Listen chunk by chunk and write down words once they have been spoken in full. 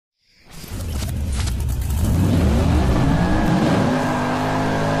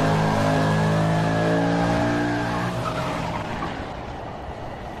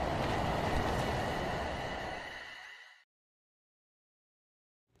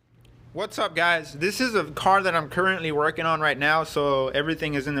What's up, guys? This is a car that I'm currently working on right now, so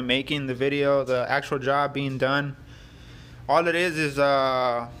everything is in the making, the video, the actual job being done. All it is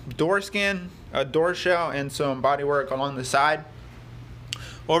a door skin, a door shell, and some body work along the side.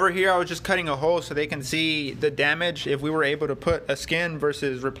 Over here I was just cutting a hole so they can see the damage if we were able to put a skin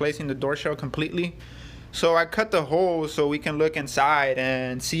versus replacing the door shell completely. So I cut the hole so we can look inside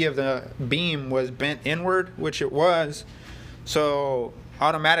and see if the beam was bent inward, which it was. So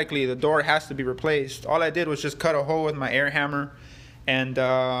automatically the door has to be replaced. All I did was just cut a hole with my air hammer, and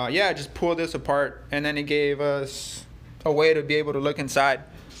yeah, just pull this apart, and then it gave us a way to be able to look inside.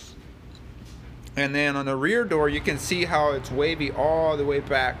 And then on the rear door you can see how it's wavy all the way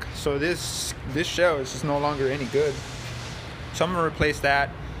back, so this shell is just no longer any good. So I'm gonna replace that.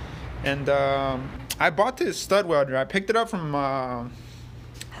 And I bought this stud welder. I picked it up from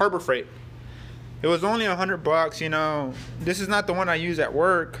Harbor Freight. It was only $100, you know. This is not the one I use at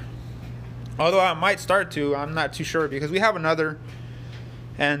work, although I might start to. I'm not too sure because we have another.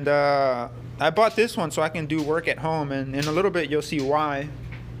 And I bought this one so I can do work at home, and in a little bit you'll see why.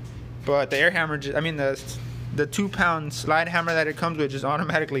 But the air hammer, the 2-pound slide hammer that it comes with just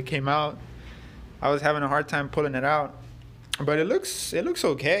automatically came out. I was having a hard time pulling it out, but it looks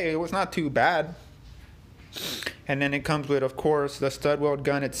okay. It was not too bad. And then it comes with, of course, the stud weld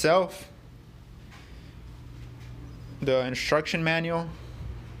gun itself, the instruction manual,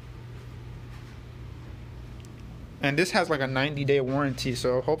 and this has like a 90-day warranty,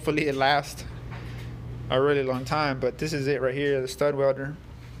 so hopefully it lasts a really long time. But this is it right here, the stud welder.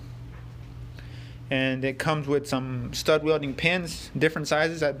 And it comes with some stud welding pins, different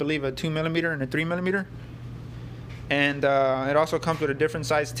sizes. I believe a 2mm and a 3mm. And it also comes with a different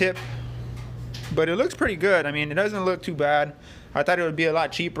size tip. But it looks pretty good. I mean, it doesn't look too bad. I thought it would be a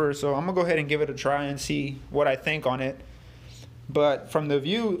lot cheaper, so I'm gonna go ahead and give it a try and see what I think on it. But from the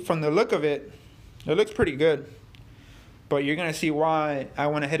look of it, it looks pretty good. But you're gonna see why I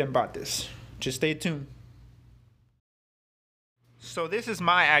went ahead and bought this. Just stay tuned. So this is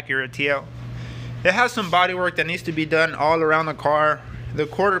my Acura TL. It has some body work that needs to be done all around the car. The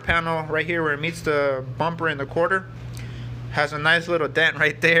quarter panel right here where it meets the bumper and the quarter has a nice little dent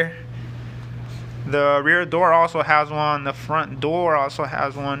right there. The rear door also has one. The front door also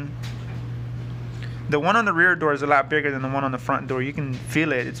has one. The one on the rear door is a lot bigger than the one on the front door. You can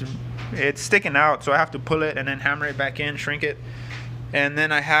feel it. It's sticking out, so I have to pull it and then hammer it back in, shrink it. And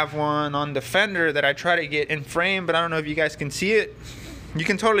then I have one on the fender that I try to get in frame, but I don't know if you guys can see it. You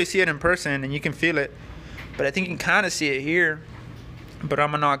can totally see it in person and you can feel it, but I think you can kind of see it here. But I'm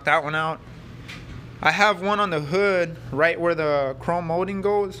gonna knock that one out. I have one on the hood right where the chrome molding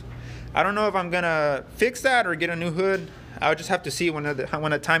goes. I don't know if I'm gonna fix that or get a new hood. I'll just have to see when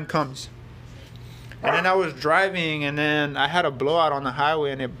the time comes. And then I was driving, and then I had a blowout on the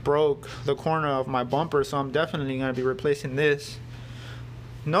highway and it broke the corner of my bumper, so I'm definitely gonna be replacing this.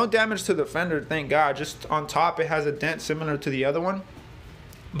 No damage to the fender, thank God. Just on top it has a dent similar to the other one,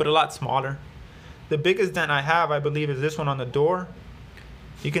 but a lot smaller. The biggest dent I have, I believe, is this one on the door.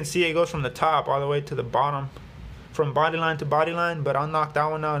 You can see it goes from the top all the way to the bottom, from body line to body line, but I'll knock that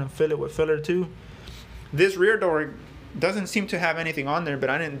one out and fill it with filler too. This rear door doesn't seem to have anything on there, but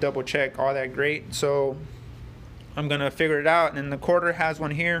I didn't double check all that great, so I'm gonna figure it out. And the quarter has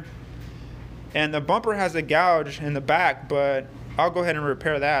one here, and the bumper has a gouge in the back, but I'll go ahead and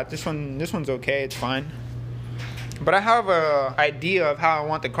repair that. This one's okay, it's fine. But I have an idea of how I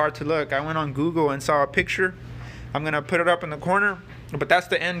want the car to look. I went on Google and saw a picture. I'm gonna put it up in the corner, but that's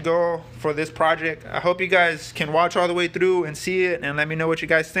the end goal for this project. I hope you guys can watch all the way through and see it and let me know what you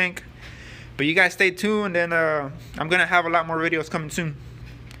guys think. But you guys stay tuned, and I'm gonna have a lot more videos coming soon.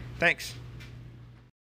 Thanks.